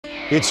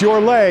It's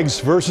your legs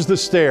versus the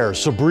stairs,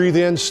 so breathe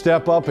in,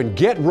 step up, and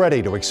get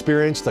ready to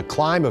experience the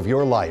climb of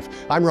your life.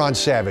 I'm Ron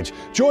Savage.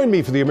 Join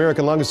me for the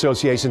American Lung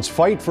Association's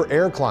Fight for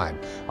Air Climb.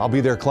 I'll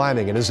be there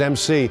climbing and as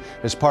MC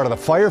as part of the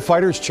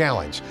Firefighters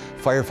Challenge.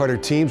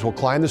 Firefighter teams will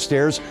climb the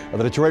stairs of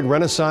the Detroit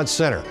Renaissance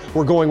Center.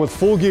 We're going with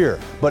full gear,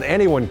 but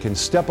anyone can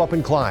step up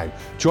and climb.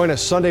 Join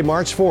us Sunday,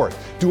 March 4th.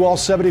 Do all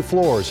 70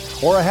 floors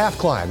or a half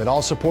climb. It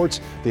all supports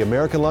the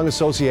American Lung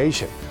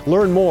Association.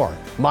 Learn more,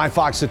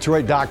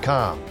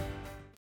 myfoxdetroit.com.